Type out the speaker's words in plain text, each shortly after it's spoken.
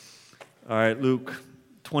All right, Luke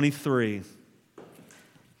 23.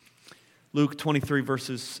 Luke 23,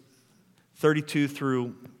 verses 32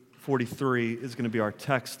 through 43 is going to be our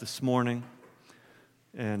text this morning.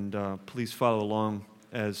 And please follow along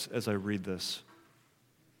as I read this.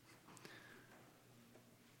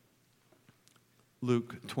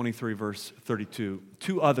 Luke 23, verse 32.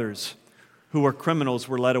 Two others who were criminals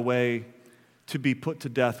were led away to be put to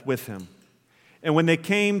death with him. And when they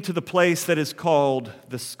came to the place that is called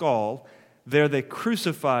the Skull, there they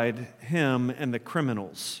crucified him and the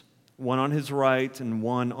criminals, one on his right and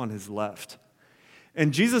one on his left.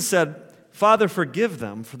 And Jesus said, "Father, forgive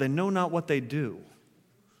them, for they know not what they do."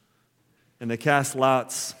 And they cast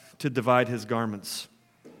lots to divide his garments.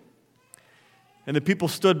 And the people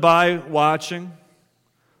stood by watching,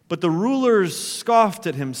 but the rulers scoffed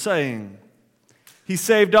at him, saying, "He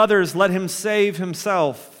saved others, let him save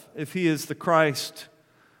himself, if he is the Christ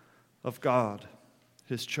of God,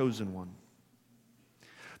 his chosen one."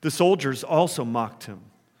 The soldiers also mocked him,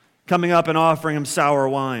 coming up and offering him sour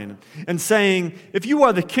wine, and saying, "If you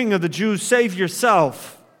are the king of the Jews, save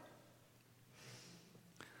yourself."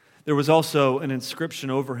 There was also an inscription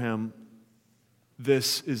over him,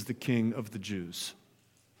 "This is the King of the Jews."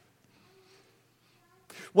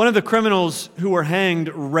 One of the criminals who were hanged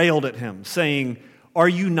railed at him, saying, "Are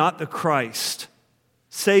you not the Christ?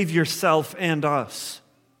 Save yourself and us."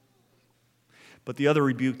 But the other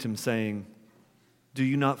rebuked him, saying, "Do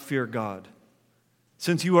you not fear God,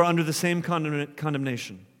 since you are under the same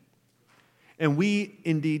condemnation? And we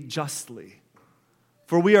indeed justly,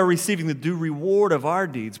 for we are receiving the due reward of our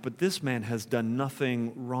deeds, but this man has done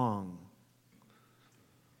nothing wrong."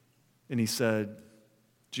 And he said,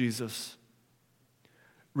 "Jesus,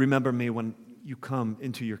 remember me when you come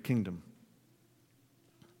into your kingdom."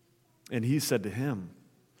 And he said to him,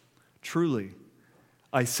 "Truly,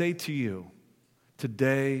 I say to you,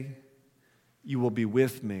 today you will be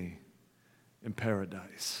with me in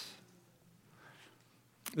paradise."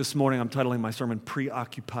 This morning I'm titling my sermon,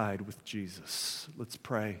 "Preoccupied with Jesus." Let's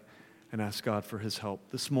pray and ask God for his help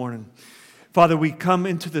this morning. Father, we come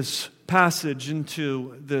into this passage,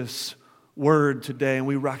 into this word today, and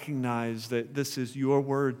we recognize that this is your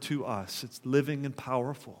word to us. It's living and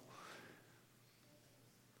powerful.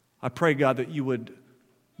 I pray, God, that you would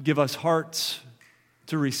give us hearts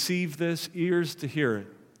to receive this, ears to hear it.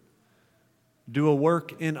 Do a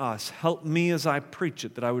work in us. Help me as I preach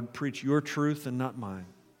it, that I would preach your truth and not mine.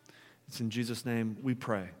 It's in Jesus' name we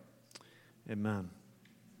pray. Amen.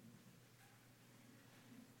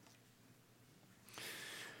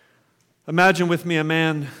 Imagine with me a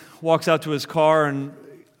man walks out to his car and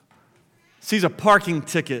sees a parking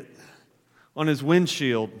ticket on his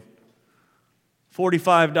windshield.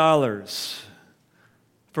 $45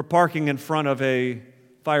 for parking in front of a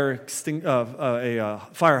fire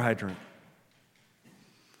hydrant.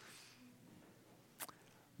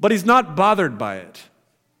 But he's not bothered by it.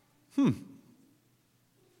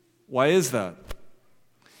 Why is that?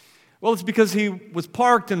 Well, it's because he was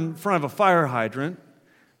parked in front of a fire hydrant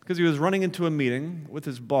because he was running into a meeting with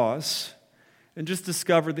his boss and just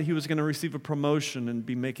discovered that he was going to receive a promotion and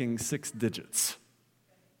be making 6 digits.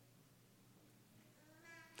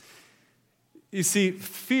 You see,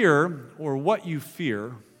 fear, or what you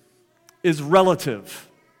fear, is relative.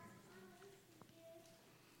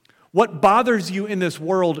 What bothers you in this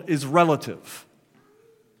world is relative.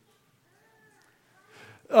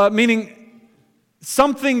 Meaning,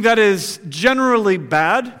 something that is generally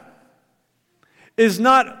bad is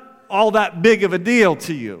not all that big of a deal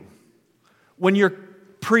to you when you're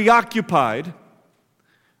preoccupied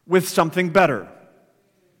with something better,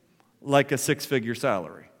 like a 6-figure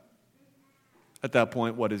salary. At that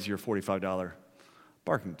point, what is your $45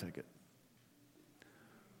 parking ticket?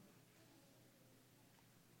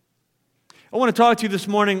 I want to talk to you this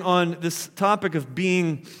morning on this topic of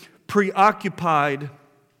being preoccupied,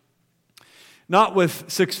 not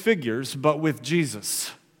with 6 figures, but with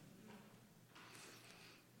Jesus.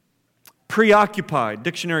 Preoccupied,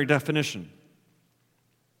 dictionary definition.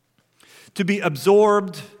 To be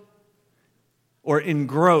absorbed or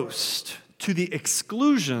engrossed to the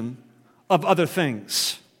exclusion of other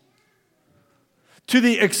things. To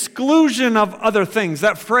the exclusion of other things.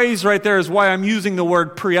 That phrase right there is why I'm using the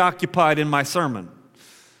word preoccupied in my sermon.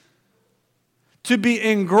 To be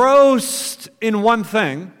engrossed in one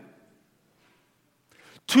thing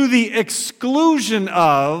to the exclusion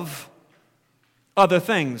of other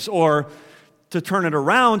things. Or to turn it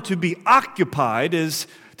around, to be occupied is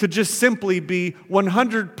to just simply be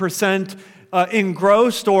 100%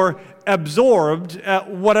 engrossed or absorbed at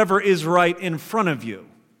whatever is right in front of you.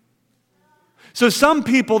 So some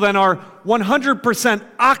people then are 100%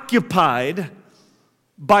 occupied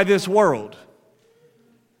by this world.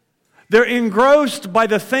 They're engrossed by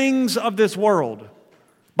the things of this world,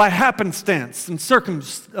 by happenstance and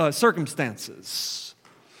circumstances.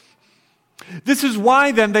 This is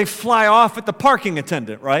why then they fly off at the parking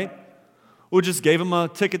attendant, right? Who just gave them a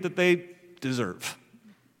ticket that they deserve.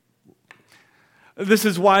 This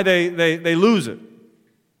is why they lose it.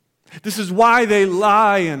 This is why they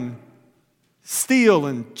lie and steal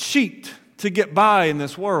and cheat to get by in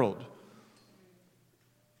this world.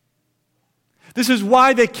 This is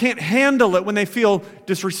why they can't handle it when they feel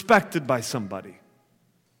disrespected by somebody.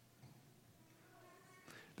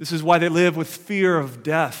 This is why they live with fear of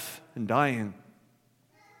death and dying.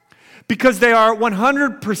 Because they are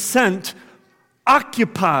 100%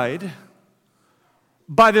 occupied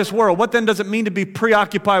by this world. What then does it mean to be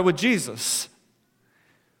preoccupied with Jesus?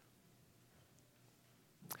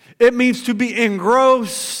 It means to be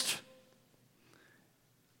engrossed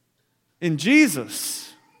in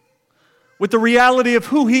Jesus, with the reality of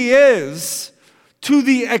who He is, to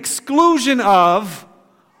the exclusion of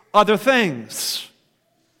other things.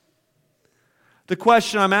 The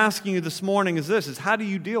question I'm asking you this morning is this, is how do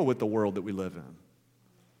you deal with the world that we live in?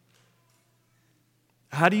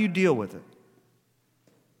 How do you deal with it?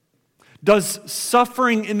 Does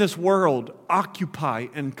suffering in this world occupy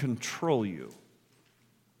and control you?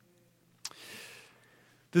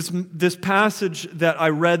 This passage that I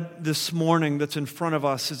read this morning that's in front of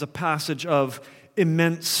us is a passage of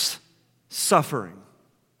immense suffering.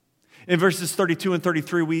 In verses 32 and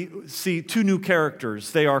 33, we see two new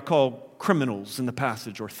characters. They are called criminals in the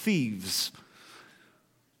passage, or thieves.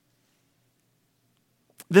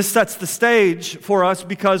 This sets the stage for us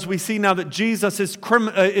because we see now that Jesus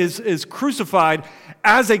is crucified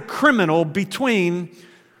as a criminal between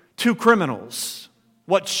two criminals.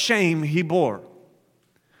 What shame He bore.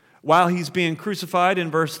 While He's being crucified,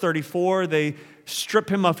 in verse 34, they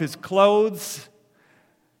strip Him of His clothes.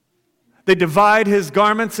 They divide His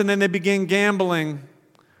garments, and then they begin gambling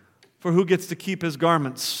for who gets to keep His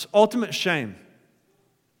garments. Ultimate shame.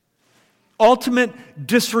 Ultimate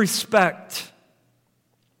disrespect.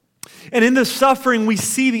 And in this suffering, we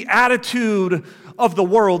see the attitude of the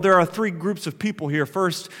world. There are three groups of people here.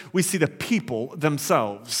 First, we see the people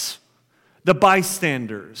themselves, the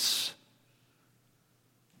bystanders.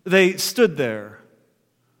 They stood there,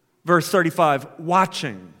 verse 35,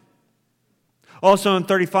 watching. Also in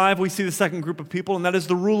 35, we see the second group of people, and that is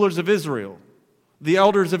the rulers of Israel, the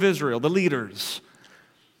elders of Israel, the leaders.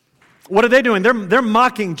 What are they doing? They're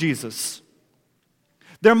mocking Jesus.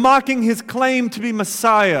 They're mocking His claim to be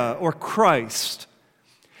Messiah or Christ.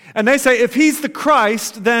 And they say, if He's the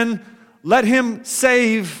Christ, then let Him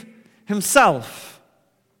save Himself.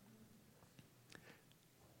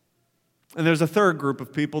 And there's a third group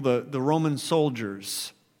of people, the Roman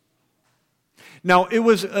soldiers. Now, it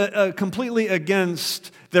was completely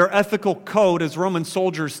against their ethical code as Roman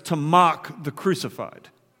soldiers to mock the crucified.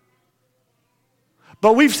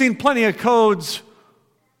 But we've seen plenty of codes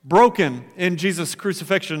broken in Jesus'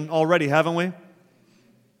 crucifixion already, haven't we?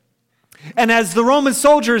 And as the Roman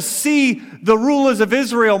soldiers see the rulers of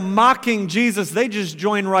Israel mocking Jesus, they just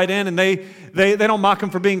join right in, and they don't mock Him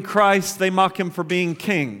for being Christ, they mock Him for being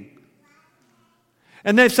king.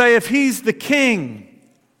 And they say, if He's the king,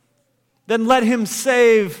 then let Him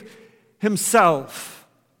save Himself.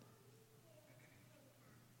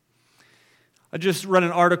 I just read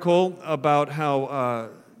an article about how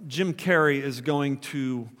Jim Carrey is going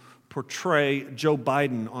to portray Joe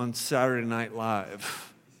Biden on Saturday Night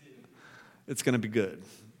Live. It's going to be good.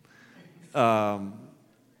 I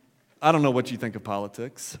don't know what you think of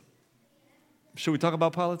politics. Should we talk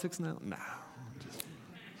about politics now? No.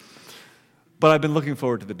 But I've been looking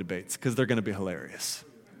forward to the debates because they're going to be hilarious.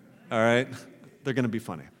 All right? They're going to be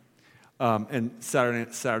funny. And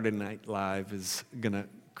Saturday Night Live is going to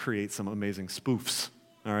create some amazing spoofs.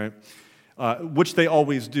 All right? Which they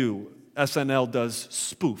always do. SNL does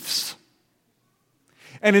spoofs.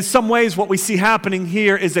 And in some ways, what we see happening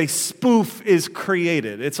here is a spoof is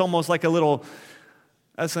created. It's almost like a little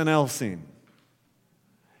SNL scene.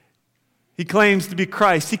 He claims to be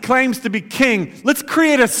Christ. He claims to be king. Let's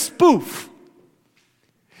create a spoof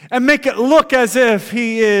and make it look as if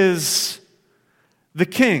He is the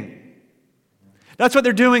king. That's what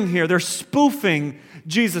they're doing here. They're spoofing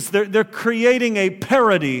Jesus. They're creating a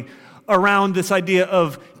parody around this idea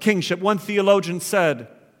of kingship. One theologian said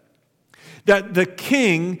that the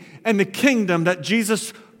king and the kingdom that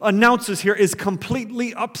Jesus announces here is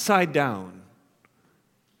completely upside down.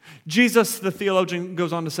 Jesus, the theologian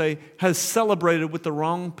goes on to say, has celebrated with the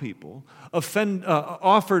wrong people,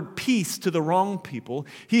 offered peace to the wrong people.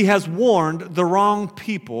 He has warned the wrong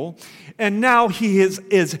people, and now he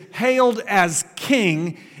is hailed as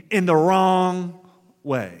king in the wrong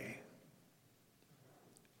way,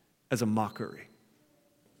 as a mockery.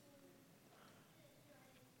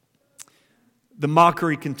 The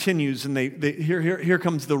mockery continues, and here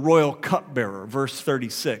comes the royal cupbearer, verse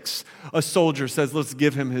 36. A soldier says, let's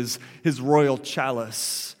give him his royal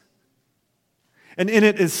chalice. And in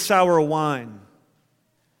it is sour wine.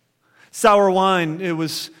 Sour wine, it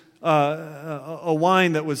was a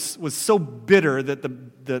wine that was so bitter that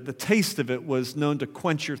the taste of it was known to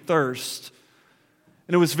quench your thirst.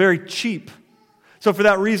 And it was very cheap. So for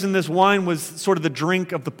that reason, this wine was sort of the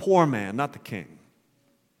drink of the poor man, not the king.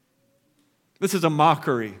 This is a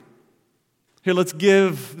mockery. Here, let's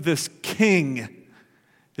give this king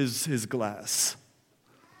his glass,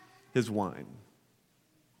 his wine.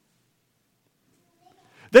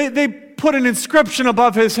 They put an inscription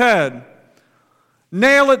above his head,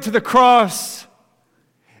 nail it to the cross,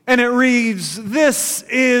 and it reads, "This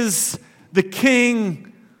is the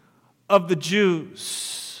King of the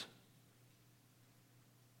Jews."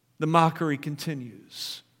 The mockery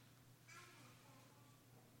continues.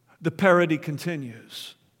 The parody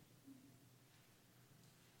continues.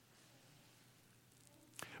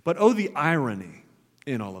 But oh, the irony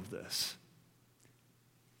in all of this.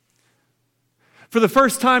 For the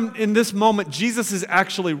first time in this moment, Jesus is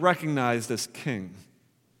actually recognized as king.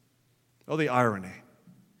 Oh, the irony.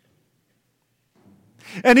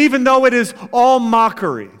 And even though it is all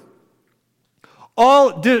mockery,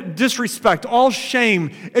 all disrespect, all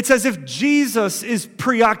shame, it's as if Jesus is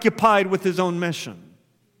preoccupied with his own mission.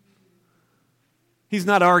 He's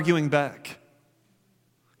not arguing back.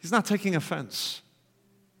 He's not taking offense.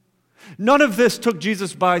 None of this took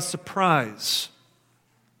Jesus by surprise.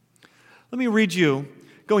 Let me read you,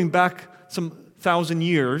 going back some 1,000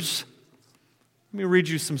 years, let me read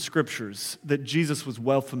you some scriptures that Jesus was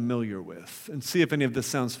well familiar with and see if any of this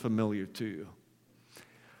sounds familiar to you.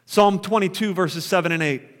 Psalm 22, verses 7 and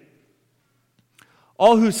 8.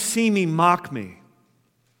 All who see me mock me.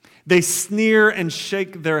 They sneer and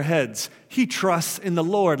shake their heads. He trusts in the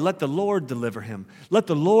Lord. Let the Lord deliver him. Let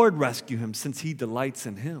the Lord rescue him, since he delights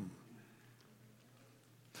in him.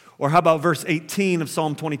 Or how about verse 18 of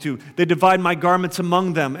Psalm 22? They divide my garments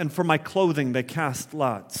among them, and for my clothing they cast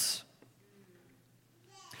lots.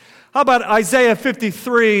 How about Isaiah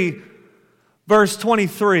 53, verse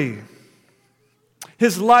 23?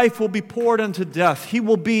 His life will be poured unto death. He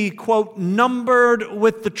will be, quote, numbered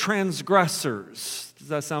with the transgressors. Does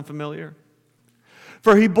that sound familiar?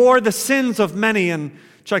 For he bore the sins of many, and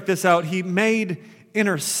check this out, he made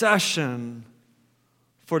intercession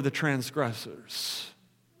for the transgressors.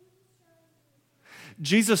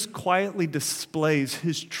 Jesus quietly displays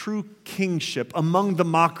his true kingship among the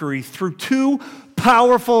mockery through two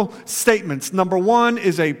powerful statements. Number one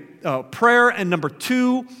is a prayer, and number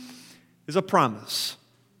two is a promise.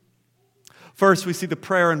 First, we see the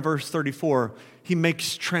prayer in verse 34. He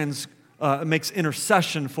makes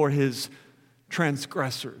intercession for his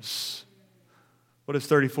transgressors. What does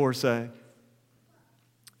 34 say?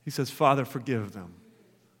 He says, Father, forgive them,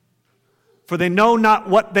 for they know not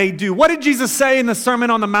what they do. What did Jesus say in the Sermon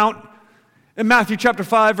on the Mount in Matthew chapter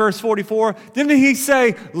 5, verse 44? Didn't he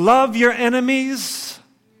say, love your enemies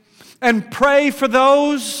and pray for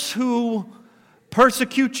those who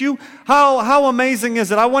persecute you? How amazing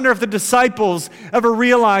is it? I wonder if the disciples ever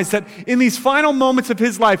realized that in these final moments of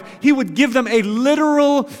his life, he would give them a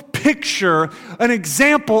literal picture, an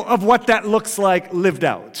example of what that looks like lived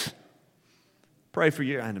out. Pray for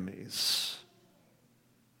your enemies.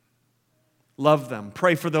 Love them.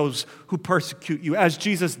 Pray for those who persecute you. As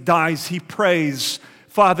Jesus dies, he prays,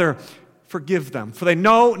 Father, forgive them, for they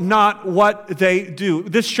know not what they do.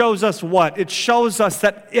 This shows us what? It shows us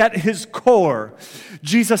that at his core,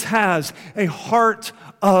 Jesus has a heart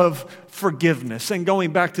of forgiveness. And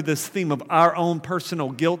going back to this theme of our own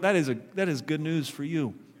personal guilt, that is good news for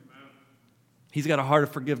you. He's got a heart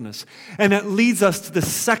of forgiveness. And that leads us to the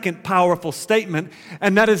second powerful statement,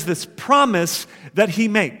 and that is this promise that he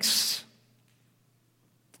makes.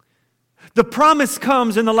 The promise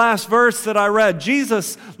comes in the last verse that I read.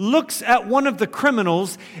 Jesus looks at one of the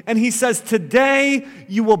criminals and he says, today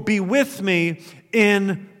you will be with me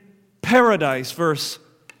in paradise, verse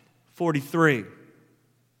 43.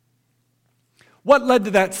 What led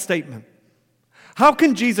to that statement? How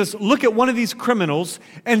can Jesus look at one of these criminals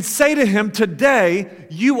and say to him, today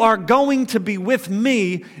you are going to be with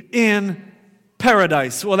me in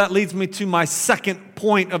paradise. Well, that leads me to my second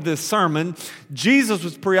point of this sermon. Jesus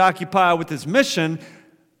was preoccupied with his mission.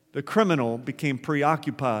 The criminal became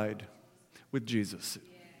preoccupied with Jesus.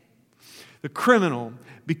 The criminal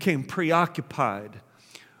became preoccupied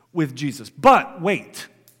with Jesus. But wait.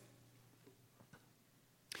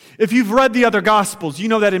 If you've read the other Gospels, you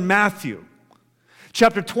know that in Matthew,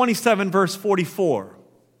 chapter 27, verse 44,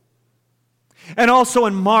 and also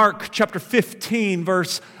in Mark, chapter 15,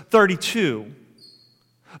 verse 32,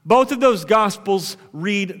 both of those Gospels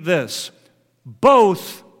read this: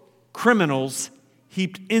 both criminals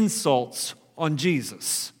heaped insults on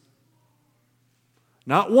Jesus.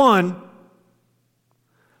 Not one,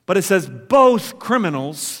 but it says both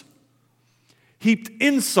criminals heaped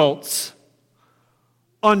insults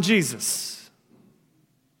on Jesus.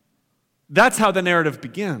 That's how the narrative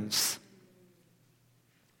begins.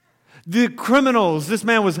 The criminals, this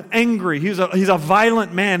man was angry. He's a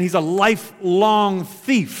violent man. He's a lifelong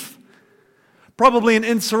thief. Probably an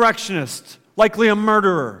insurrectionist, likely a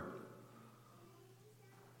murderer.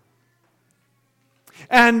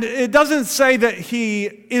 And it doesn't say that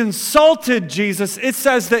he insulted Jesus. It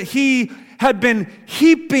says that he had been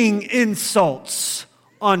heaping insults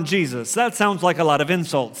on Jesus. That sounds like a lot of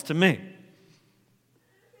insults to me.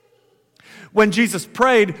 When Jesus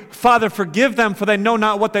prayed, "Father, forgive them, for they know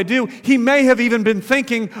not what they do," he may have even been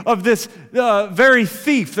thinking of this very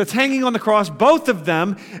thief that's hanging on the cross, both of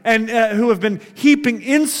them, and who have been heaping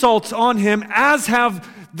insults on him, as have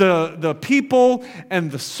the people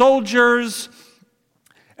and the soldiers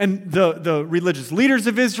and the religious leaders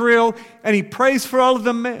of Israel. And he prays for all of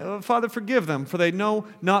them, "Father, forgive them, for they know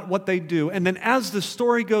not what they do." And then as the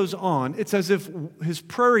story goes on, it's as if his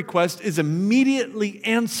prayer request is immediately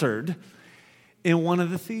answered in one of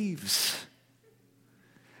the thieves.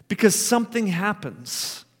 Because something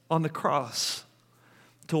happens on the cross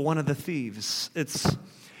to one of the thieves. It's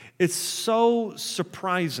so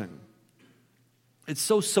surprising. It's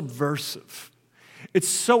so subversive. It's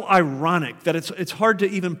so ironic that it's hard to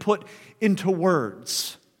even put into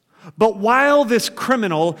words. But while this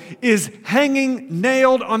criminal is hanging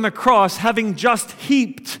nailed on the cross, having just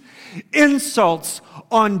heaped insults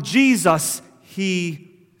on Jesus, he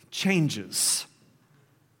changes.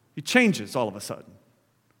 He changes all of a sudden.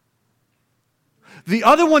 The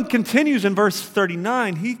other one continues in verse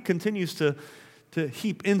 39. He continues to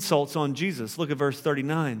heap insults on Jesus. Look at verse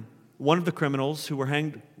 39. One of the criminals who were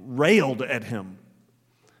hanged railed at him,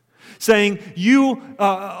 saying,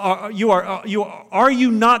 Are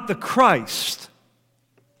you not the Christ?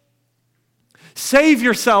 Save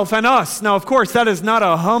yourself and us." Now, of course, that is not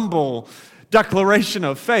a humble declaration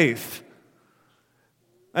of faith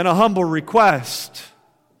and a humble request.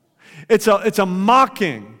 It's a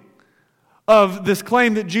mocking of this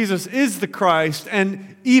claim that Jesus is the Christ,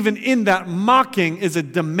 and even in that mocking is a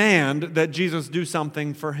demand that Jesus do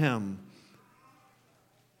something for him.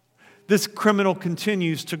 This criminal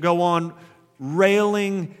continues to go on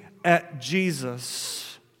railing at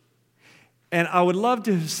Jesus. And I would love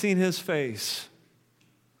to have seen his face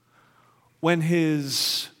when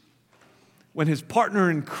his partner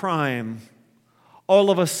in crime all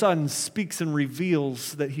of a sudden speaks and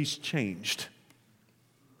reveals that he's changed.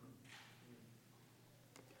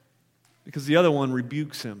 Because the other one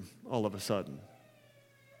rebukes him all of a sudden.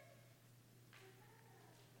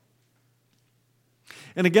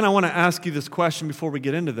 And again, I want to ask you this question before we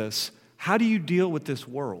get into this. How do you deal with this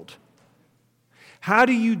world? How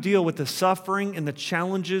do you deal with the suffering and the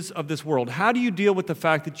challenges of this world? How do you deal with the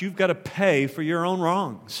fact that you've got to pay for your own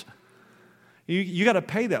wrongs? You got to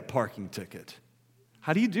pay that parking ticket.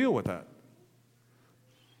 How do you deal with that?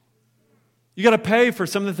 You got to pay for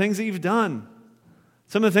some of the things that you've done.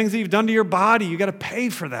 Some of the things that you've done to your body, you got to pay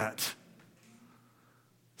for that.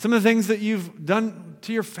 Some of the things that you've done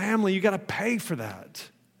to your family, you got to pay for that.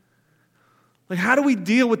 Like, how do we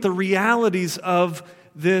deal with the realities of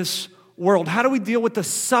this world? How do we deal with the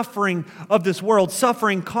suffering of this world?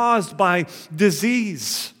 Suffering caused by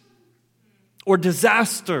disease or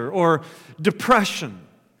disaster or depression.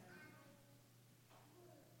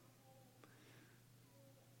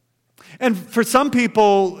 And for some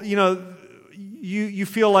people, you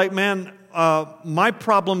feel like, man, my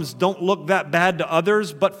problems don't look that bad to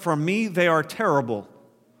others, but for me, they are terrible.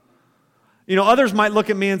 Others might look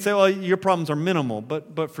at me and say, well, your problems are minimal,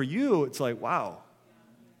 but for you, it's like, wow.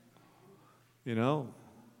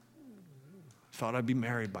 Thought I'd be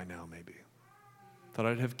married by now, maybe. Thought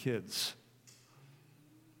I'd have kids.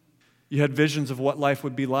 You had visions of what life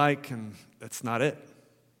would be like, and that's not it.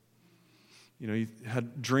 You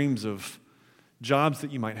had dreams of jobs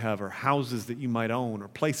that you might have, or houses that you might own, or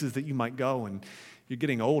places that you might go, and you're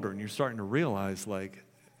getting older and you're starting to realize, like,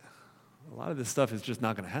 a lot of this stuff is just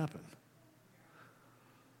not going to happen.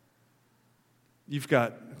 You've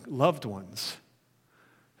got loved ones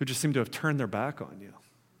who just seem to have turned their back on you,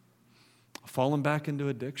 fallen back into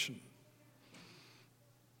addiction,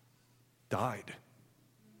 died.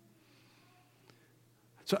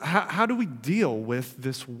 So how do we deal with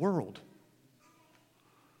this world?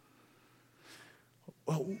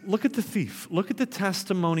 Well, look at the thief. Look at the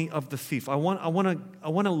testimony of the thief. I want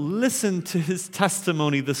to listen to his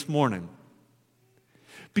testimony this morning.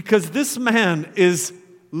 Because this man is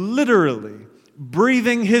literally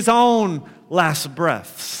breathing his own last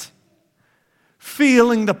breaths,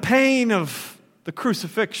 feeling the pain of the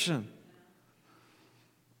crucifixion.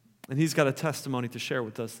 And he's got a testimony to share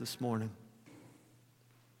with us this morning.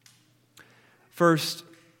 First,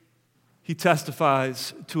 he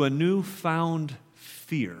testifies to a newfound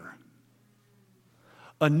fear.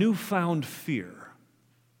 A newfound fear.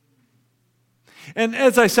 And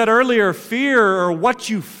as I said earlier, fear, or what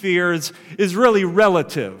you fear, is really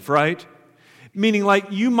relative, right? Meaning,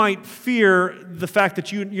 like, you might fear the fact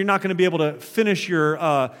that you're not going to be able to finish your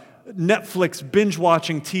Netflix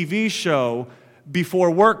binge-watching TV show before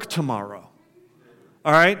work tomorrow.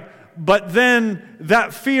 All right? But then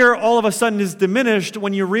that fear all of a sudden is diminished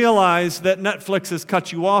when you realize that Netflix has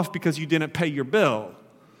cut you off because you didn't pay your bill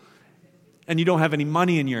and you don't have any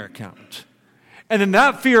money in your account. And then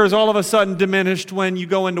that fear is all of a sudden diminished when you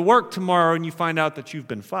go into work tomorrow and you find out that you've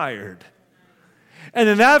been fired. And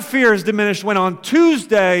then that fear is diminished when on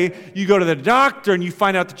Tuesday you go to the doctor and you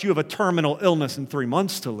find out that you have a terminal illness and 3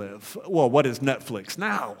 months to live. Well, what is Netflix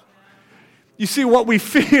now? You see what we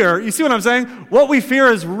fear, you see what I'm saying? What we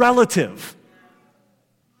fear is relative,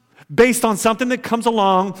 based on something that comes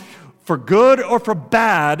along for good or for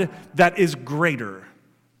bad that is greater.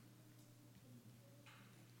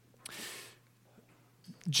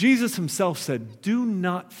 Jesus himself said, "Do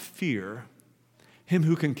not fear him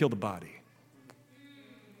who can kill the body."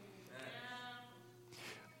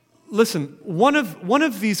 Listen, one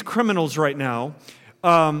of these criminals right now,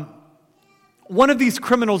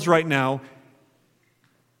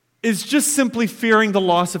 is just simply fearing the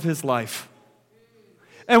loss of his life.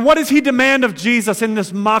 And what does he demand of Jesus in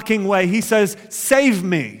this mocking way? He says, "Save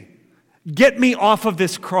me. Get me off of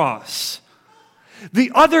this cross."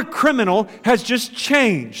 The other criminal has just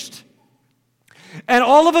changed. And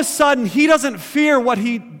all of a sudden, he doesn't fear what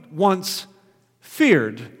he once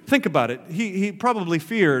feared. Think about it. He probably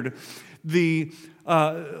feared the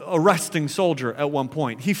arresting soldier at one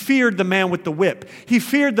point. He feared the man with the whip. He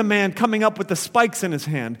feared the man coming up with the spikes in his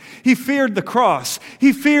hand. He feared the cross.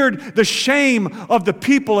 He feared the shame of the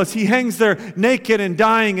people as he hangs there naked and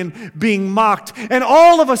dying and being mocked. And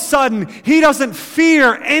all of a sudden, he doesn't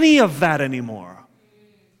fear any of that anymore.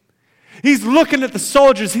 He's looking at the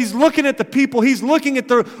soldiers. He's looking at the people. He's looking at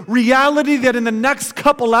the reality that in the next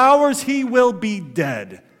couple hours, he will be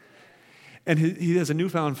dead. And he has a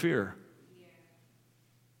newfound fear.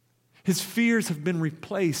 His fears have been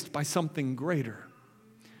replaced by something greater.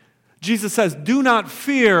 Jesus says, "Do not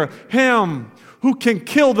fear him who can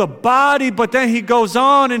kill the body," but then he goes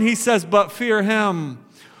on and he says, "But fear him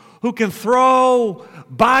who can throw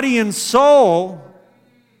body and soul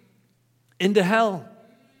into hell."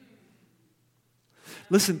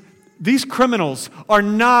 Listen, these criminals are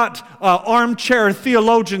not armchair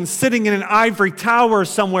theologians sitting in an ivory tower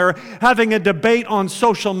somewhere having a debate on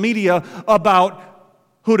social media about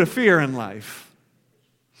who to fear in life.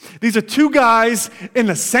 These are two guys in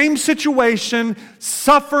the same situation,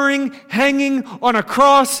 suffering, hanging on a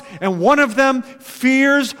cross, and one of them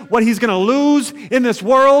fears what he's going to lose in this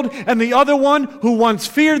world, and the other one, who once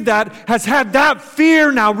feared that, has had that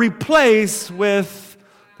fear now replaced with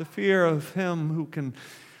the fear of him who can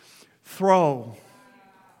throw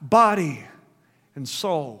body and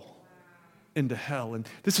soul into hell. And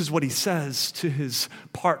this is what he says to his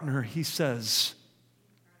partner. He says,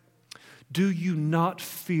 "Do you not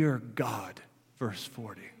fear God?" Verse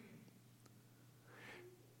 40.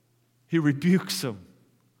 He rebukes him.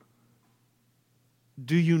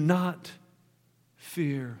 Do you not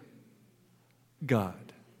fear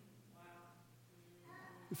God?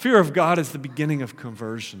 Fear of God is the beginning of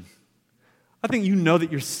conversion. I think you know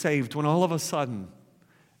that you're saved when all of a sudden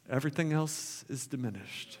everything else is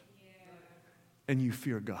diminished and you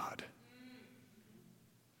fear God.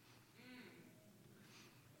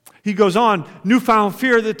 He goes on, newfound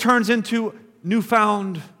fear that turns into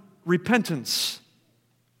newfound repentance.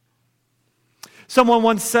 Someone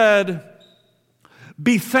once said,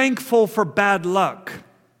 "Be thankful for bad luck.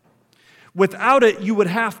 Without it, you would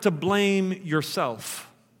have to blame yourself."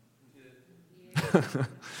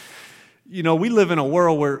 We live in a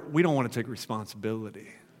world where we don't want to take responsibility.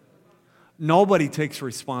 Nobody takes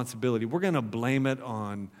responsibility. We're going to blame it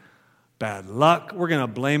on bad luck. We're going to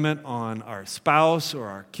blame it on our spouse or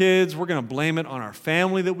our kids. We're going to blame it on our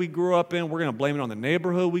family that we grew up in. We're going to blame it on the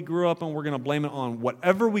neighborhood we grew up in. We're going to blame it on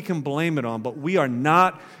whatever we can blame it on, but we are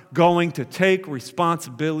not going to take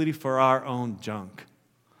responsibility for our own junk.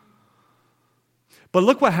 But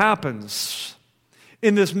look what happens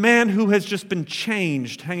in this man who has just been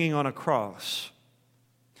changed hanging on a cross.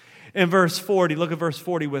 In verse 40, look at verse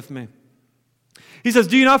 40 with me. He says,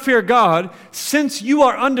 "Do you not fear God, since you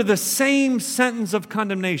are under the same sentence of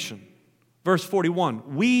condemnation?" Verse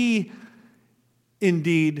 41, "We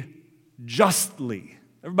indeed justly."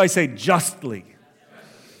 Everybody say justly.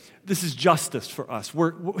 This is justice for us.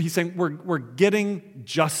 He's saying we're getting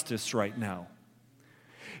justice right now.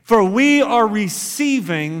 "For we are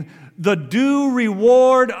receiving the due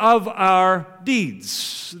reward of our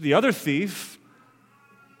deeds." The other thief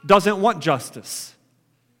doesn't want justice.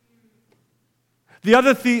 The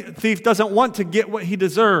other thief doesn't want to get what he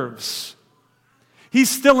deserves.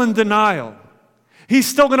 He's still in denial. He's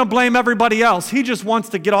still going to blame everybody else. He just wants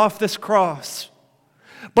to get off this cross.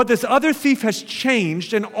 But this other thief has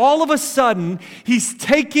changed, and all of a sudden, he's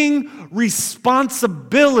taking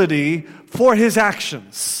responsibility for his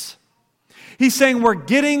actions. He's saying we're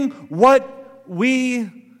getting what we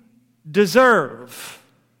deserve.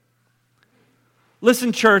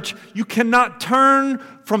 Listen, church, you cannot turn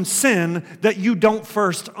from sin that you don't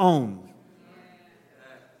first own.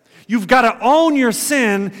 You've got to own your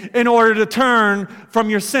sin in order to turn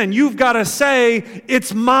from your sin. You've got to say,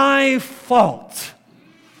 it's my fault.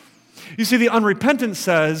 You see, the unrepentant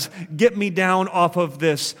says, get me down off of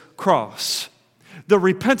this cross. The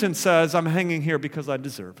repentant says, I'm hanging here because I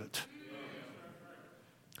deserve it.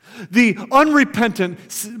 The unrepentant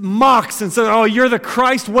mocks and says, oh, you're the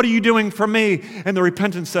Christ, what are you doing for me? And the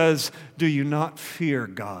repentant says, do you not fear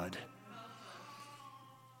God?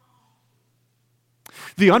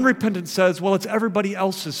 The unrepentant says, well, it's everybody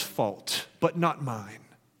else's fault, but not mine.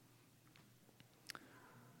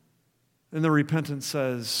 And the repentant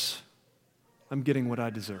says, I'm getting what I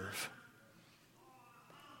deserve.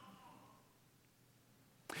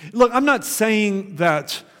 Look, I'm not saying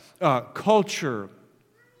that culture,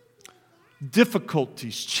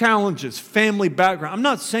 difficulties, challenges, family background, I'm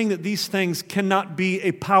not saying that these things cannot be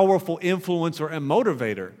a powerful influence or a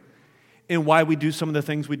motivator in why we do some of the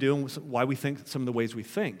things we do and why we think some of the ways we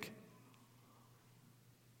think.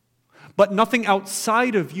 But nothing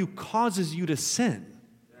outside of you causes you to sin.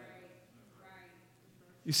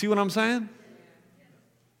 You see what I'm saying?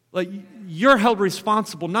 Like, you're held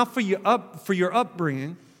responsible not for your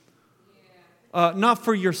upbringing, not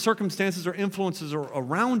for your circumstances or influences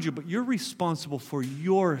around you, but you're responsible for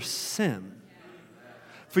your sin.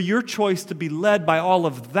 For your choice to be led by all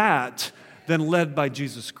of that than led by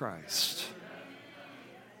Jesus Christ.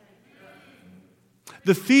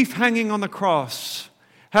 The thief hanging on the cross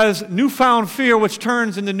has newfound fear, which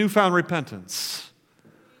turns into newfound repentance.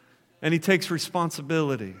 And he takes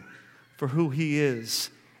responsibility for who he is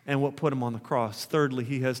and what put him on the cross. Thirdly,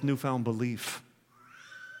 he has newfound belief.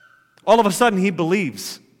 All of a sudden, he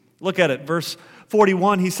believes. Look at it. Verse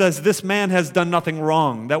 41, he says, this man has done nothing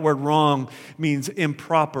wrong. That word wrong means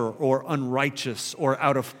improper or unrighteous or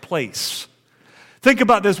out of place. Think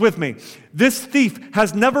about this with me. This thief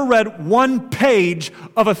has never read one page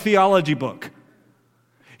of a theology book.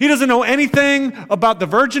 He doesn't know anything about the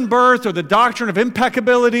virgin birth or the doctrine of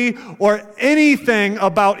impeccability or anything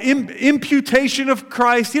about imputation of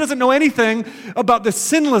Christ. He doesn't know anything about the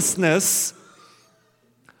sinlessness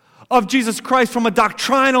of Jesus Christ from a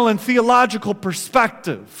doctrinal and theological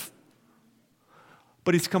perspective.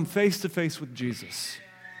 But he's come face to face with Jesus.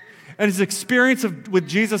 And his experience with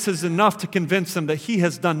Jesus is enough to convince him that he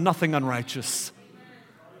has done nothing unrighteous.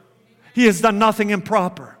 He has done nothing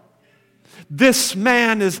improper. This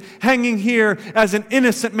man is hanging here as an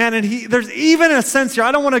innocent man, and there's even a sense here,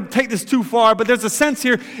 I don't want to take this too far, but there's a sense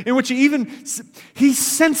here in which he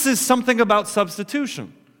senses something about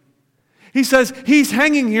substitution. He says, he's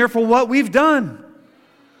hanging here for what we've done.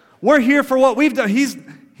 We're here for what we've done. He's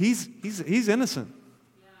innocent.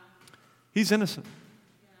 He's innocent.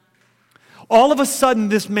 All of a sudden,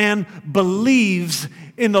 this man believes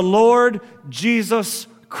in the Lord Jesus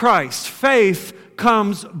Christ. Faith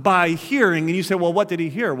comes by hearing. And you say, well, what did he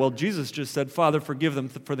hear? Well, Jesus just said, Father, forgive them,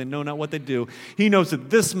 for they know not what they do. He knows that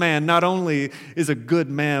this man not only is a good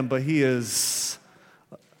man, but he is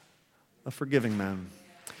a forgiving man.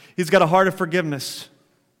 He's got a heart of forgiveness.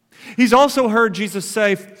 He's also heard Jesus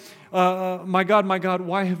say, my God,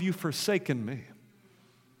 why have you forsaken me?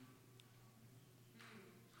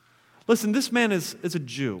 Listen, this man is a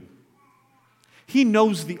Jew. He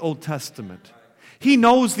knows the Old Testament. He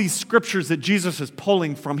knows these scriptures that Jesus is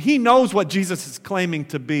pulling from. He knows what Jesus is claiming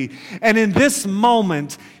to be. And in this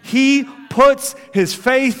moment, he puts his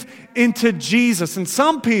faith into Jesus. And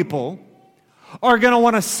some people are going to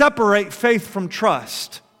want to separate faith from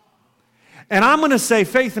trust. And I'm going to say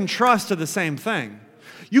faith and trust are the same thing.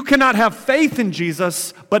 You cannot have faith in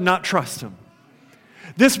Jesus but not trust him.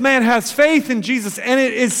 This man has faith in Jesus, and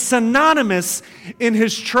it is synonymous in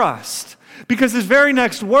his trust. Because his very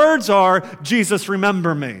next words are, Jesus,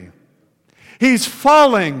 remember me. He's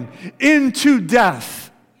falling into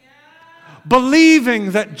death,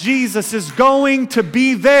 believing that Jesus is going to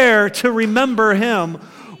be there to remember him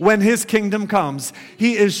when his kingdom comes.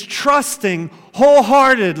 He is trusting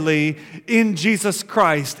wholeheartedly in Jesus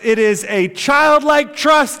Christ. It is a childlike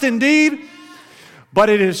trust indeed, but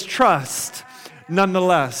it is trust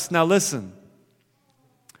nonetheless. Now listen,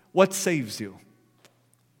 what saves you?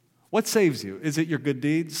 What saves you? Is it your good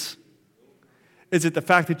deeds? Is it the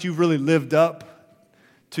fact that you've really lived up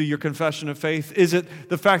to your confession of faith? Is it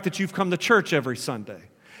the fact that you've come to church every Sunday?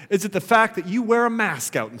 Is it the fact that you wear a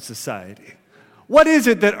mask out in society? What is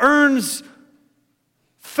it that earns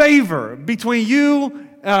favor between you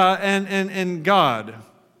and God?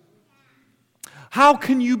 How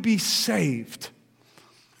can you be saved?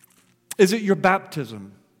 Is it your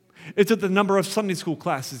baptism? Is it the number of Sunday school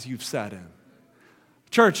classes you've sat in?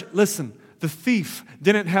 Church, listen, the thief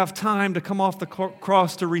didn't have time to come off the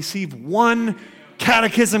cross to receive one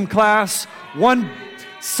catechism class, one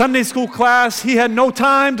Sunday school class. He had no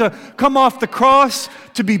time to come off the cross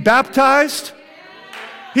to be baptized.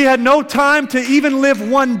 He had no time to even live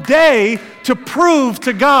one day to prove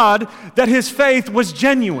to God that his faith was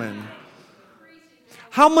genuine.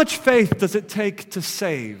 How much faith does it take to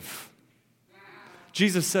save?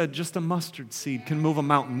 Jesus said just a mustard seed can move a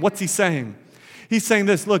mountain. What's he saying? He's saying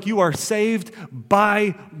this, look, you are saved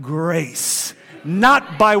by grace,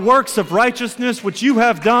 not by works of righteousness which you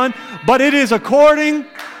have done, but it is according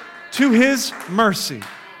to his mercy.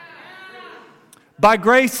 By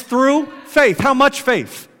grace through faith. How much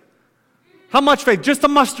faith? How much faith? Just a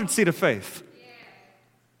mustard seed of faith.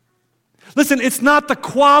 Listen, it's not the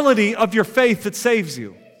quality of your faith that saves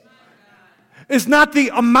you. It's not the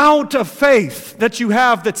amount of faith that you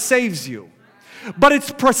have that saves you. But it's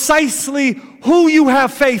precisely who you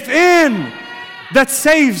have faith in that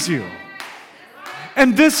saves you.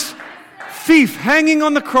 And this thief hanging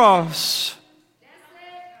on the cross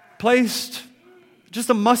placed just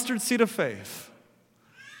a mustard seed of faith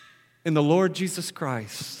in the Lord Jesus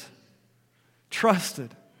Christ,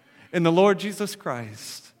 trusted in the Lord Jesus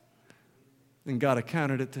Christ, and God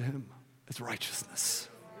accounted it to him as righteousness.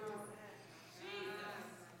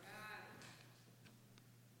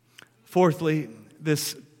 Fourthly,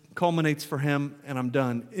 this culminates for him, and I'm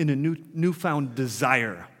done, in a newfound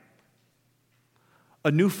desire.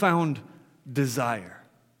 A newfound desire.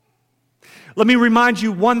 Let me remind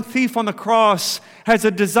you, one thief on the cross has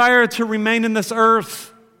a desire to remain in this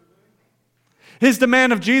earth. His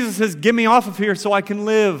demand of Jesus is, get me off of here so I can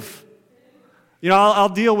live. You know, I'll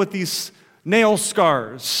deal with these nail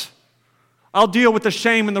scars. I'll deal with the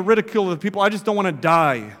shame and the ridicule of the people. I just don't want to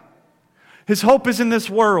die. His hope is in this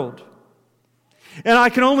world. And I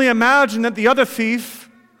can only imagine that the other thief,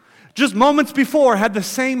 just moments before, had the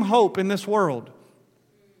same hope in this world.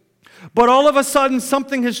 But all of a sudden,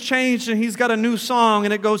 something has changed, and he's got a new song,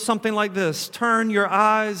 and it goes something like this. Turn your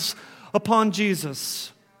eyes upon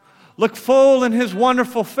Jesus. Look full in his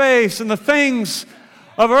wonderful face, and the things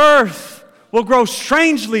of earth will grow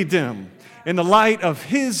strangely dim in the light of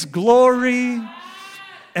his glory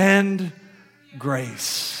and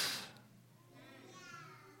grace.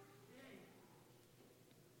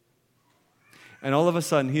 And all of a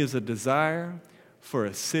sudden, he has a desire for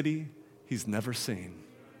a city he's never seen.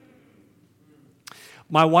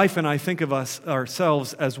 My wife and I think of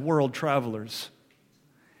ourselves as world travelers.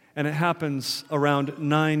 And it happens around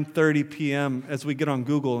 9:30 p.m. as we get on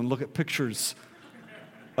Google and look at pictures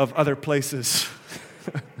of other places.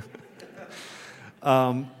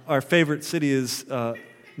 Our favorite city is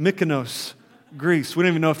Mykonos, Greece. We don't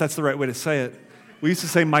even know if that's the right way to say it. We used to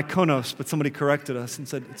say Mykonos, but somebody corrected us and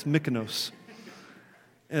said it's Mykonos.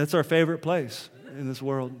 And it's our favorite place in this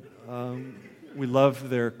world. We love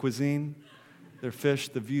their cuisine, their fish,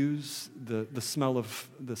 the views, the smell of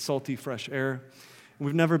the salty, fresh air. And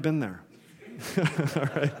we've never been there. All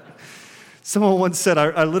right. Someone once said,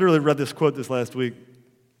 I literally read this quote this last week,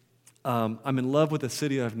 I'm in love with a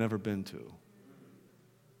city I've never been to.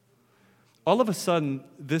 All of a sudden,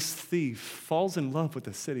 this thief falls in love with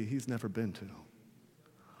a city he's never been to.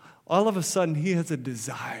 All of a sudden, he has a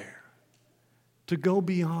desire to go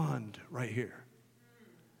beyond right here,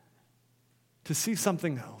 to see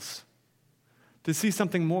something else, to see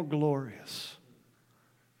something more glorious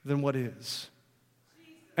than what is.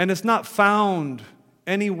 And it's not found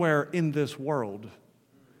anywhere in this world.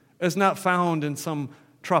 It's not found in some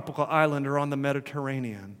tropical island or on the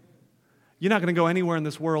Mediterranean. You're not going to go anywhere in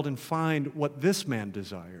this world and find what this man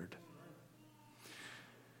desired.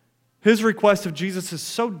 His request of Jesus is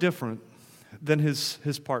so different than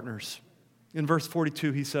his partners. In verse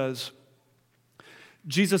 42, he says,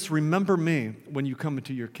 Jesus, remember me when you come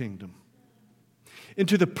into your kingdom.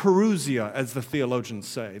 Into the parousia, as the theologians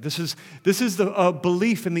say. This is the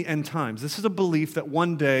belief in the end times. This is a belief that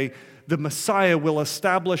one day the Messiah will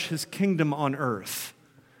establish his kingdom on earth,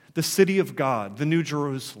 the city of God, the New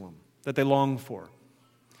Jerusalem that they long for.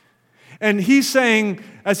 And he's saying,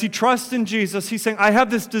 as he trusts in Jesus, he's saying, I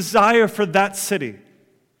have this desire for that city.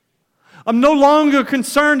 I'm no longer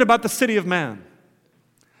concerned about the city of man.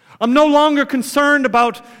 I'm no longer concerned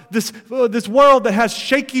about this world that has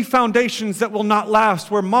shaky foundations that will not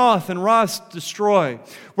last, where moth and rust destroy,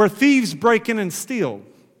 where thieves break in and steal.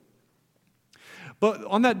 But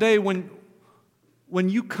on that day when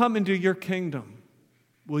you come into your kingdom,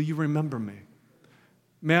 will you remember me?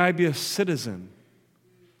 May I be a citizen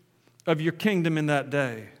of your kingdom in that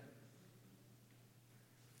day.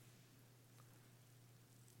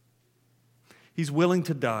 He's willing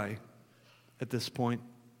to die at this point.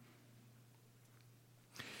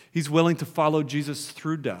 He's willing to follow Jesus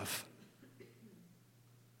through death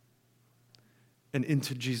and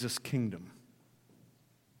into Jesus' kingdom.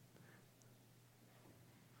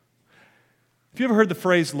 Have you ever heard the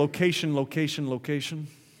phrase location, location, location?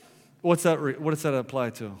 What does that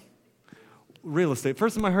apply to? Real estate.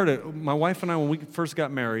 First time I heard it, my wife and I, when we first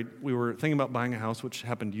got married, we were thinking about buying a house, which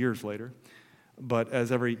happened years later. But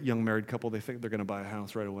as every young married couple, they think they're going to buy a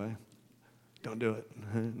house right away. Don't do it.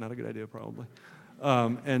 Not a good idea, probably.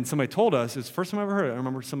 And somebody told us, it's the first time I ever heard it. I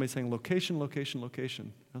remember somebody saying, location, location,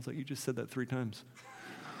 location. I was like, you just said that 3 times.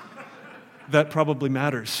 That probably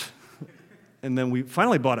matters. And then we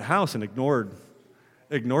finally bought a house and ignored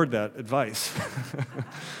that advice.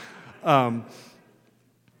 If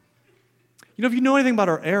you know anything about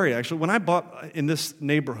our area, actually, when I bought in this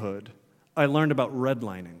neighborhood, I learned about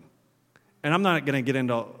redlining. And I'm not going to get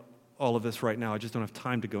into all of this right now. I just don't have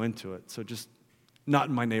time to go into it. So just not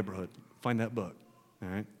in my neighborhood. Find that book. All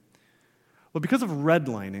right? Well, because of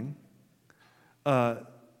redlining,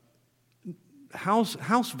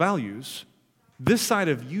 house values this side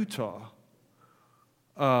of Utah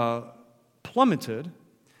plummeted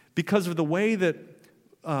because of the way that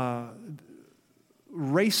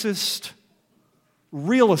racist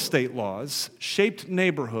real estate laws shaped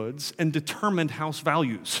neighborhoods and determined house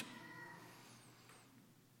values.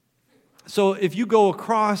 So if you go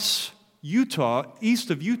across Utah, east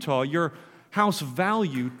of Utah, your house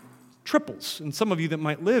value triples. And some of you that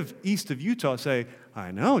might live east of Utah say,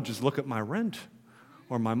 I know, just look at my rent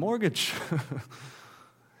or my mortgage.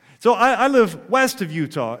 So I live west of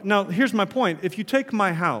Utah. Now, here's my point. If you take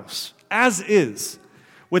my house as is,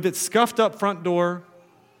 with its scuffed up front door,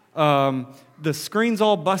 the screen's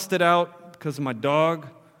all busted out because of my dog,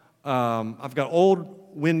 I've got old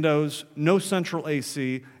windows, no central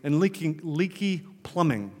AC, and leaky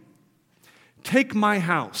plumbing. Take my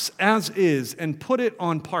house as is and put it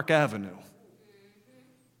on Park Avenue.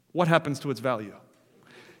 What happens to its value?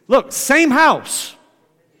 Look, same house,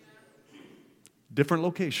 different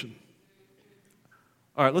location.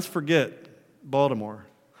 All right, let's forget Baltimore.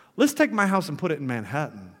 Let's take my house and put it in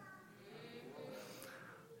Manhattan.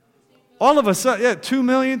 All of a sudden, $2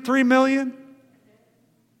 million, $3 million.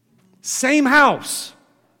 Same house,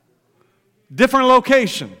 different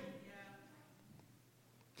location.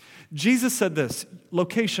 Jesus said this,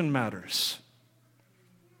 location matters.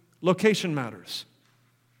 Location matters.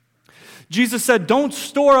 Jesus said, don't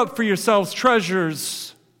store up for yourselves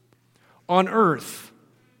treasures on earth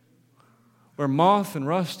where moth and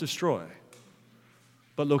rust destroy.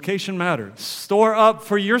 But location matters. Store up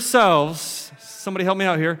for yourselves, somebody help me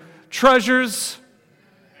out here, treasures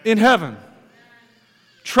in heaven.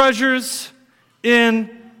 Treasures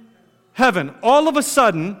in heaven. All of a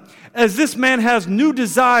sudden, as this man has new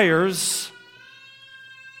desires,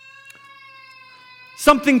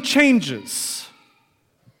 something changes.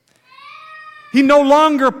 He no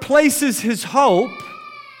longer places his hope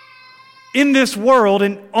in this world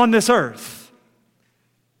and on this earth.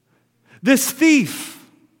 This thief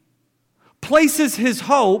places his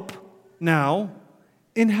hope now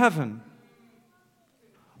in heaven.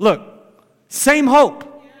 Look, same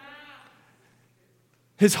hope.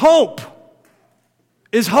 His hope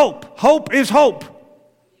is hope. Hope is hope.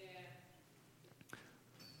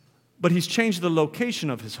 But he's changed the location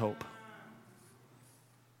of his hope.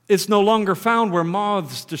 It's no longer found where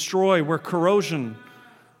moths destroy, where corrosion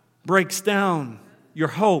breaks down your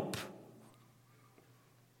hope.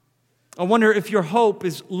 I wonder if your hope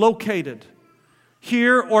is located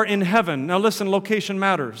here or in heaven. Now listen, location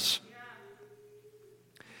matters.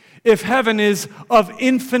 If heaven is of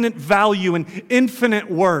infinite value and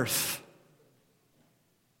infinite worth,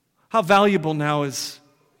 how valuable now is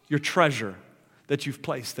your treasure that you've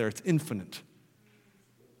placed there? It's infinite.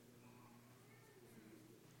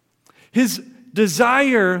 His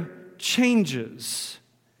desire changes,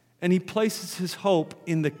 and he places his hope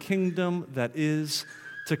in the kingdom that is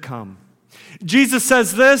to come. Jesus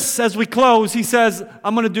says this as we close. He says,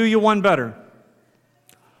 I'm going to do you one better.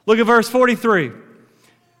 Look at verse 43.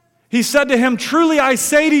 He said to him, truly I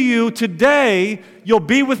say to you, today you'll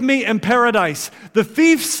be with me in paradise. The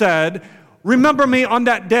thief said, remember me on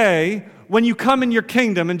that day when you come in your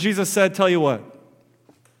kingdom. And Jesus said, tell you what,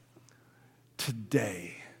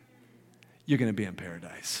 today you're going to be in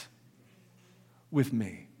paradise with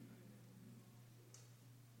me.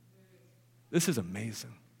 This is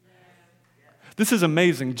amazing. This is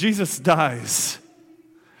amazing. Jesus dies,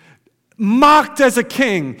 mocked as a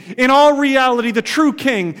king. In all reality, the true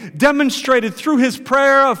king demonstrated through his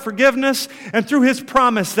prayer of forgiveness and through his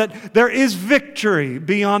promise that there is victory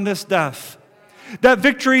beyond this death. That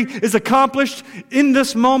victory is accomplished in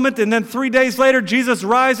this moment, and then 3 days later, Jesus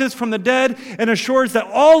rises from the dead and assures that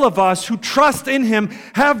all of us who trust in him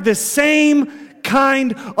have the same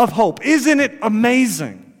kind of hope. Isn't it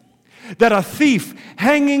amazing that a thief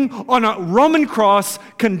hanging on a Roman cross,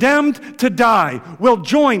 condemned to die, will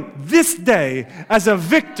join this day as a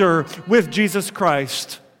victor with Jesus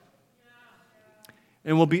Christ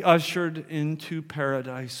and will be ushered into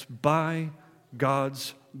paradise by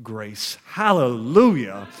God's grace?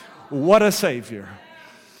 Hallelujah. What a Savior.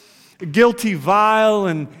 Guilty, vile,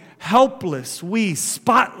 and helpless, we,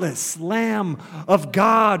 spotless Lamb of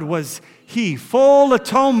God was he. Full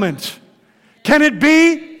atonement. Can it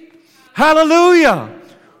be? Hallelujah.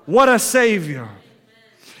 What a Savior.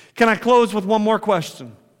 Can I close with one more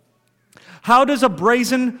question? How does a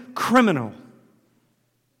brazen criminal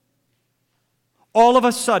all of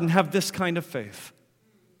a sudden have this kind of faith?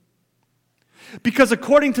 Because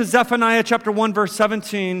according to Zephaniah chapter 1 verse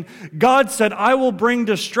 17, God said, I will bring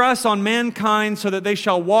distress on mankind so that they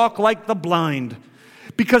shall walk like the blind.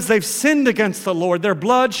 Because they've sinned against the Lord, their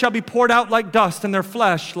blood shall be poured out like dust and their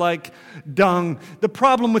flesh like dung. The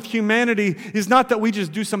problem with humanity is not that we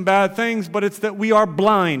just do some bad things, but it's that we are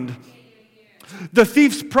blind. The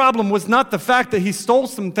thief's problem was not the fact that he stole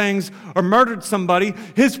some things or murdered somebody.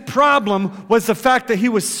 His problem was the fact that he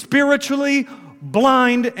was spiritually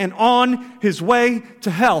blind and on his way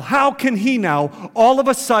to hell. How can he now all of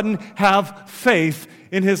a sudden have faith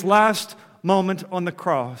in his last moment on the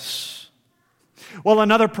cross? Well,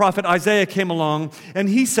 another prophet, Isaiah, came along and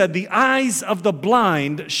he said, the eyes of the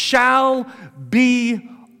blind shall be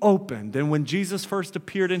opened. And when Jesus first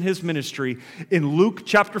appeared in his ministry in Luke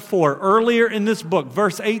chapter 4, earlier in this book,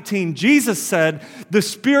 verse 18, Jesus said, the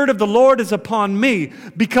Spirit of the Lord is upon me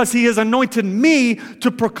because he has anointed me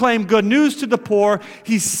to proclaim good news to the poor.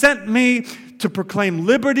 He sent me to proclaim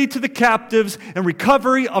liberty to the captives and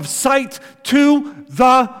recovery of sight to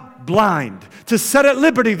the blind, to set at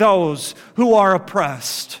liberty those who are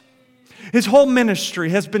oppressed. His whole ministry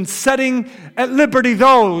has been setting at liberty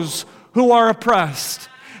those who are oppressed.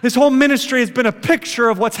 His whole ministry has been a picture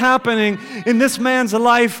of what's happening in this man's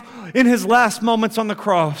life in his last moments on the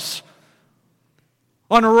cross.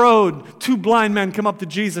 On a road, two blind men come up to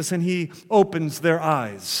Jesus and he opens their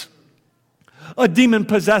eyes. A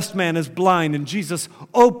demon-possessed man is blind and Jesus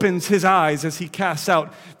opens his eyes as he casts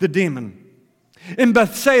out the demon. In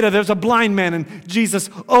Bethsaida, there's a blind man and Jesus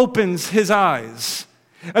opens his eyes.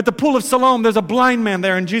 At the pool of Siloam, there's a blind man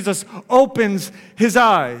there and Jesus opens his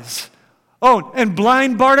eyes. Oh, and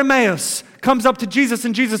blind Bartimaeus comes up to Jesus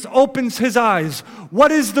and Jesus opens his eyes.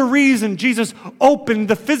 What is the reason Jesus opened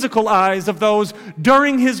the physical eyes of those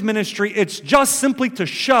during his ministry? It's just simply to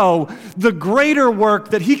show the greater work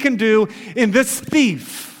that he can do in this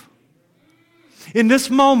thief, in this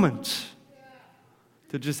moment,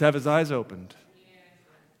 to just have his eyes opened.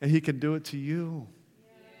 And he can do it to you.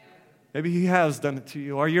 Maybe he has done it to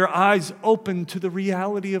you. Are your eyes open to the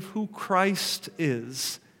reality of who Christ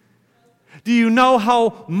is? Do you know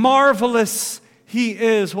how marvelous he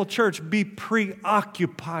is? Well, church, be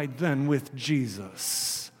preoccupied then with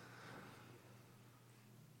Jesus.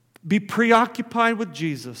 Be preoccupied with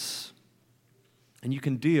Jesus, and you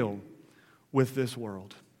can deal with this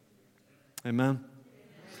world. Amen.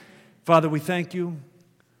 Father, we thank you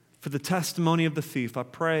for the testimony of the thief. I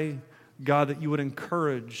pray God, that you would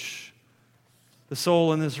encourage the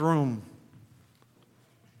soul in this room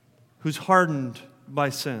who's hardened by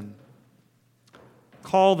sin.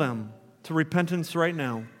 Call them to repentance right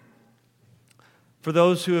now. For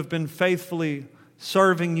those who have been faithfully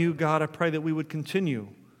serving you, God, I pray that we would continue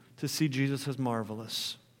to see Jesus as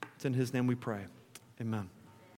marvelous. It's in His name we pray. Amen.